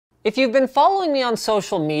If you've been following me on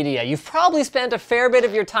social media, you've probably spent a fair bit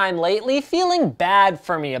of your time lately feeling bad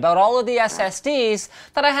for me about all of the SSDs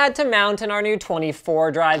that I had to mount in our new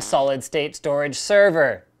 24-drive solid-state storage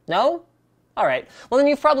server. No? Alright, well then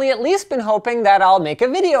you've probably at least been hoping that I'll make a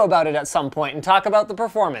video about it at some point and talk about the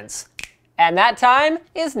performance. And that time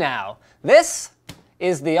is now. This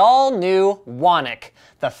is the all-new Wonic,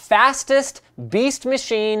 the fastest beast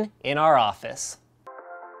machine in our office.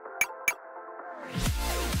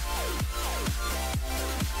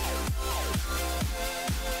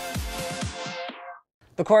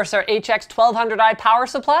 The Corsair HX1200i power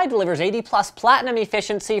supply delivers 80+ platinum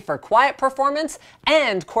efficiency for quiet performance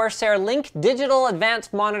and Corsair Link digital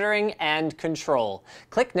advanced monitoring and control.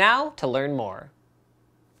 Click now to learn more.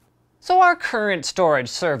 So our current storage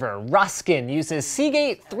server, Ruskin, uses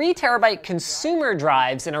Seagate 3TB consumer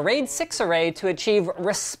drives in a RAID 6 array to achieve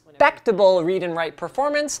respectable read and write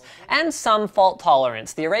performance and some fault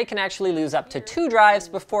tolerance. The array can actually lose up to 2 drives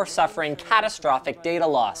before suffering catastrophic data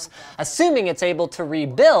loss, assuming it's able to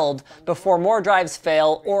rebuild before more drives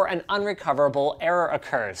fail or an unrecoverable error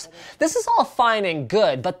occurs. This is all fine and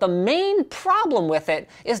good, but the main problem with it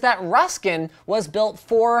is that Ruskin was built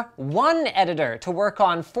for one editor to work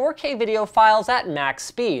on 4K video files at max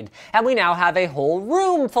speed, and we now have a whole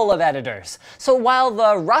room full of editors. So while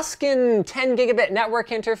the Ruskin 10 gigabit network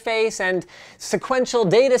interface and sequential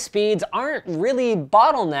data speeds aren't really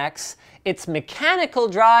bottlenecks, its mechanical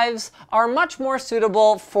drives are much more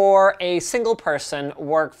suitable for a single person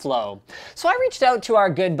workflow. So I reached out to our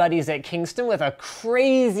good buddies at Kingston with a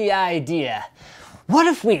crazy idea. What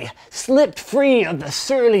if we slipped free of the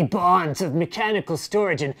surly bonds of mechanical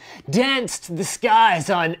storage and danced the skies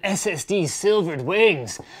on SSD's silvered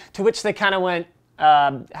wings? To which they kind of went,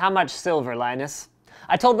 how much silver, Linus?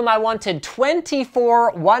 I told them I wanted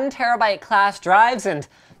 24 1TB class drives, and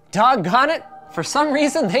doggone it, for some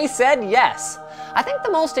reason they said yes. I think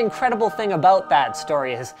the most incredible thing about that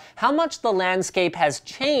story is how much the landscape has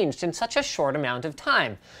changed in such a short amount of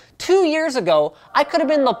time. 2 years ago, I could have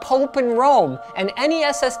been the Pope in Rome, and any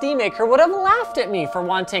SSD maker would have laughed at me for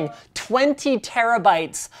wanting 20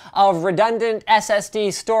 terabytes of redundant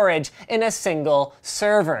SSD storage in a single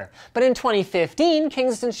server. But in 2015,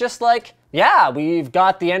 Kingston's just like, yeah, we've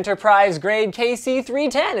got the enterprise-grade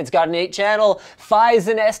KC310. It's got an 8-channel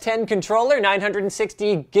Phison S10 controller,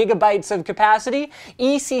 960 gigabytes of capacity,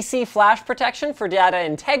 ECC flash protection for data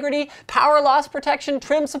integrity, power loss protection,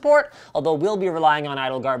 trim support, although we'll be relying on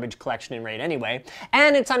idle garbage collection in RAID anyway,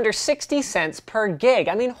 and it's under 60 cents per gig.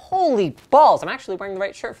 I mean, holy balls, I'm actually wearing the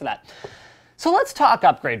right shirt for that. So let's talk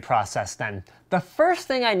upgrade process then. The first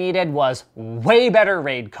thing I needed was way better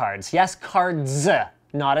RAID cards. Yes, cards.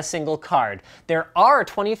 Not a single card. There are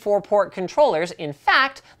 24-port controllers. In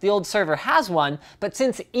fact, the old server has one, but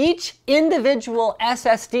since each individual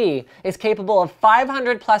SSD is capable of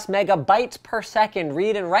 500+ megabytes per second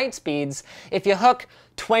read and write speeds, if you hook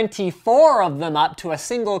 24 of them up to a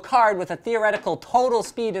single card with a theoretical total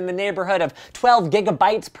speed in the neighborhood of 12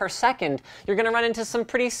 gigabytes per second, you're going to run into some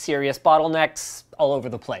pretty serious bottlenecks all over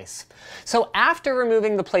the place. So after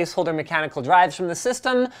removing the placeholder mechanical drives from the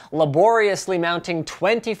system, laboriously mounting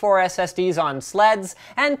 24 SSDs on sleds,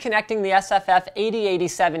 and connecting the SFF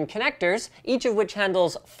 8087 connectors, each of which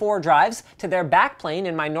handles 4 drives, to their backplane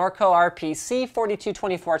in my Norco RPC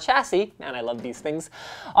 4224 chassis, man I love these things,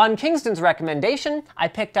 on Kingston's recommendation, I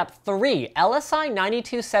picked up 3 LSI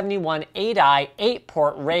 9271 8i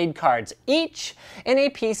 8-port RAID cards, each in a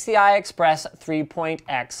PCI Express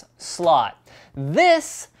 3.x slot.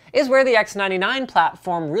 This is where the X99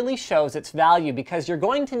 platform really shows its value, because you're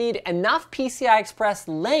going to need enough PCI Express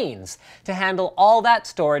lanes to handle all that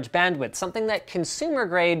storage bandwidth, something that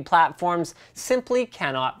consumer-grade platforms simply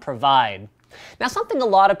cannot provide. Now, something a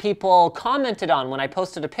lot of people commented on when I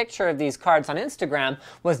posted a picture of these cards on Instagram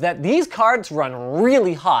was that these cards run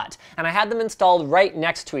really hot, and I had them installed right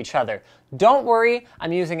next to each other. Don't worry,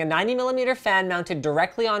 I'm using a 90mm fan mounted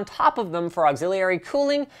directly on top of them for auxiliary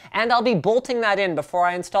cooling, and I'll be bolting that in before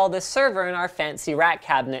I install this server in our fancy rack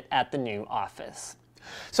cabinet at the new office.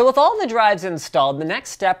 So with all the drives installed, the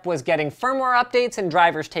next step was getting firmware updates and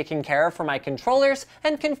drivers taken care of for my controllers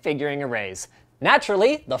and configuring arrays.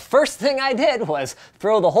 Naturally, the first thing I did was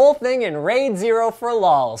throw the whole thing in RAID 0 for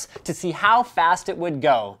lols to see how fast it would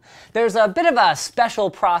go. There's a bit of a special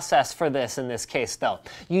process for this in this case though.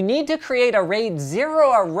 You need to create a RAID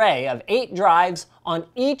 0 array of 8 drives on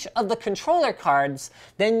each of the controller cards,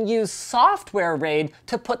 then use software RAID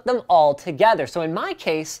to put them all together. So in my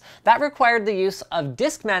case, that required the use of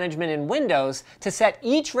disk management in Windows to set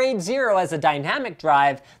each RAID 0 as a dynamic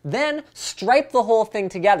drive, then stripe the whole thing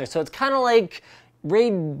together. So it's kind of like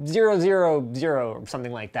RAID 000 or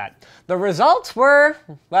something like that. The results were,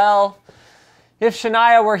 well, if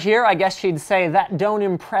Shania were here, I guess she'd say that don't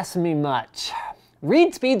impress me much.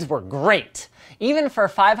 Read speeds were great. Even for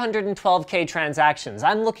 512K transactions,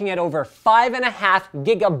 I'm looking at over 5.5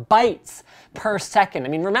 gigabytes per second. I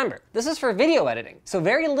mean, remember, this is for video editing, so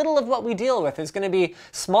very little of what we deal with is going to be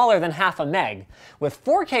smaller than half a meg. With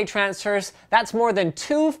 4K transfers, that's more than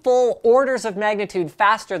 2 full orders of magnitude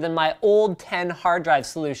faster than my old 10 hard drive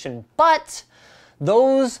solution. But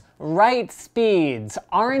those write speeds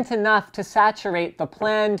aren't enough to saturate the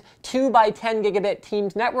planned 2 by 10 gigabit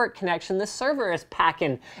Teams network connection the server is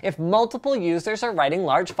packing if multiple users are writing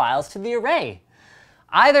large files to the array.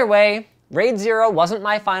 Either way, RAID 0 wasn't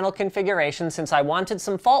my final configuration since I wanted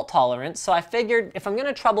some fault tolerance, so I figured if I'm going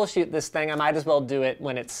to troubleshoot this thing, I might as well do it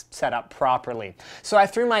when it's set up properly. So I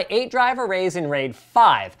threw my 8 drive arrays in RAID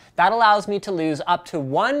 5. That allows me to lose up to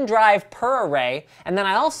 1 drive per array, and then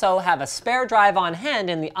I also have a spare drive on hand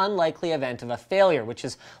in the unlikely event of a failure, which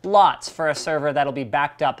is lots for a server that'll be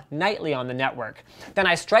backed up nightly on the network. Then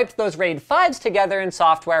I striped those RAID 5s together in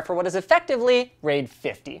software for what is effectively RAID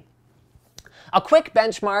 50. A quick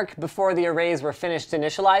benchmark before the arrays were finished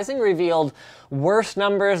initializing revealed worse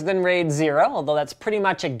numbers than RAID 0, although that's pretty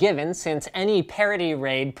much a given since any parity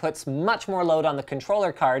RAID puts much more load on the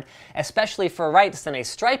controller card, especially for writes than a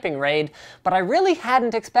striping RAID, but I really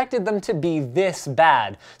hadn't expected them to be this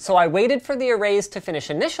bad. So I waited for the arrays to finish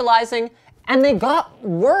initializing, and they got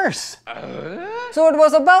worse. So it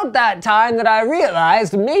was about that time that I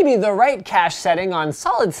realized maybe the write cache setting on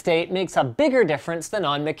solid state makes a bigger difference than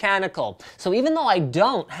on mechanical. So even though I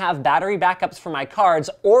don't have battery backups for my cards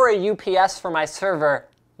or a UPS for my server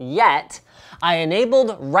yet, I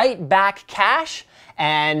enabled write back cache,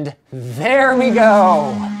 and there we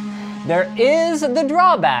go. There is the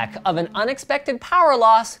drawback of an unexpected power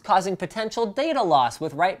loss causing potential data loss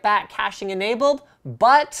with write back caching enabled,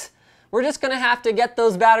 but we're just going to have to get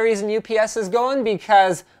those batteries and UPSs going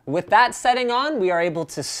because with that setting on, we are able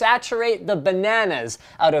to saturate the bananas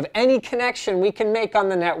out of any connection we can make on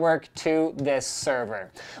the network to this server.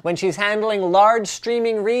 When she's handling large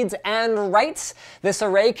streaming reads and writes, this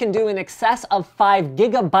array can do in excess of 5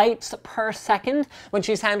 gigabytes per second. When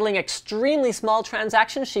she's handling extremely small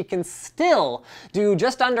transactions, she can still do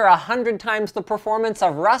just under 100 times the performance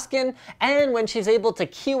of Ruskin. And when she's able to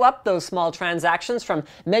queue up those small transactions from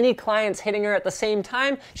many clients hitting her at the same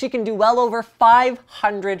time, she can do well over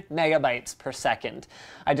 500 megabytes per second.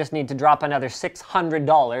 I just need to drop another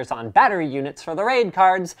 $600 on battery units for the RAID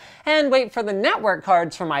cards and wait for the network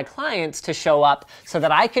cards for my clients to show up so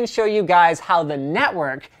that I can show you guys how the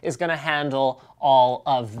network is going to handle all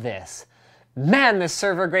of this. Man, this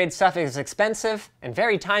server grade stuff is expensive and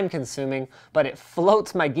very time consuming, but it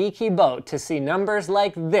floats my geeky boat to see numbers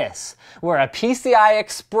like this, where a PCI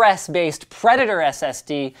Express based Predator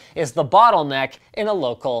SSD is the bottleneck in a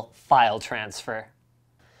local file transfer.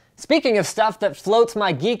 Speaking of stuff that floats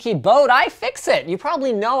my geeky boat, iFixit. You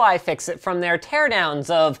probably know iFixit from their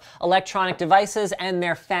teardowns of electronic devices and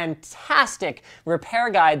their fantastic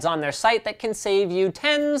repair guides on their site that can save you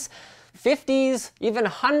tens, 50s, even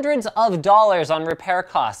hundreds of dollars on repair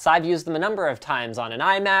costs. I've used them a number of times on an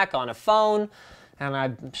iMac, on a phone, and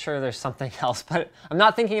I'm sure there's something else, but I'm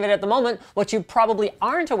not thinking of it at the moment. What you probably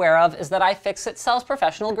aren't aware of is that iFixit sells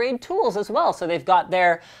professional grade tools as well. So they've got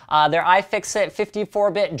their iFixit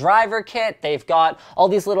 54-bit driver kit. They've got all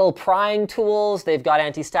these little prying tools. They've got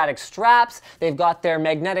anti-static straps. They've got their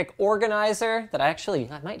magnetic organizer that I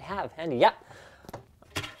might have handy. Yep.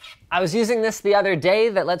 I was using this the other day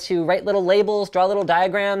that lets you write little labels, draw little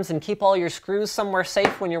diagrams, and keep all your screws somewhere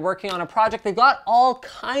safe when you're working on a project. They've got all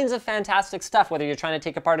kinds of fantastic stuff, whether you're trying to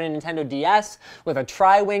take apart a Nintendo DS with a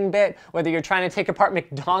tri-wing bit, whether you're trying to take apart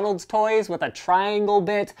McDonald's toys with a triangle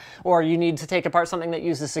bit, or you need to take apart something that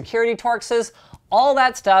uses security Torxes. All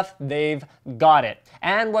that stuff, they've got it.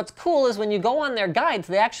 And what's cool is when you go on their guides,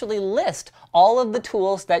 they actually list all of the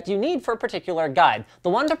tools that you need for a particular guide. The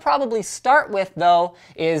one to probably start with, though,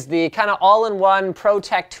 is the kind of all-in-one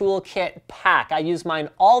ProTech Toolkit pack. I use mine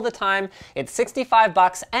all the time. It's 65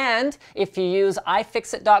 bucks, and if you use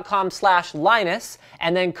ifixit.com/Linus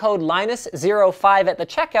and then code Linus05 at the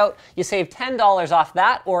checkout, you save $10 off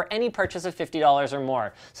that or any purchase of $50 or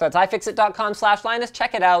more. So it's ifixit.com/Linus.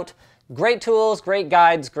 Check it out. Great tools, great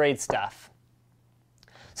guides, great stuff.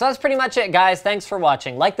 So that's pretty much it, guys. Thanks for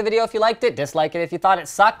watching. Like the video if you liked it, dislike it if you thought it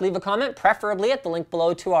sucked, leave a comment, preferably at the link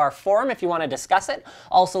below to our forum if you want to discuss it.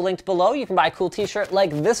 Also linked below, you can buy a cool t-shirt like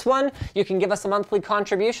this one. You can give us a monthly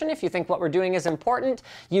contribution if you think what we're doing is important.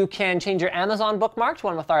 You can change your Amazon bookmark to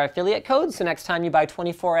one with our affiliate code, so next time you buy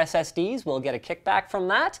 24 SSDs, we'll get a kickback from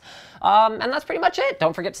that. And that's pretty much it.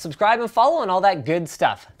 Don't forget to subscribe and follow and all that good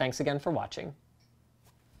stuff. Thanks again for watching.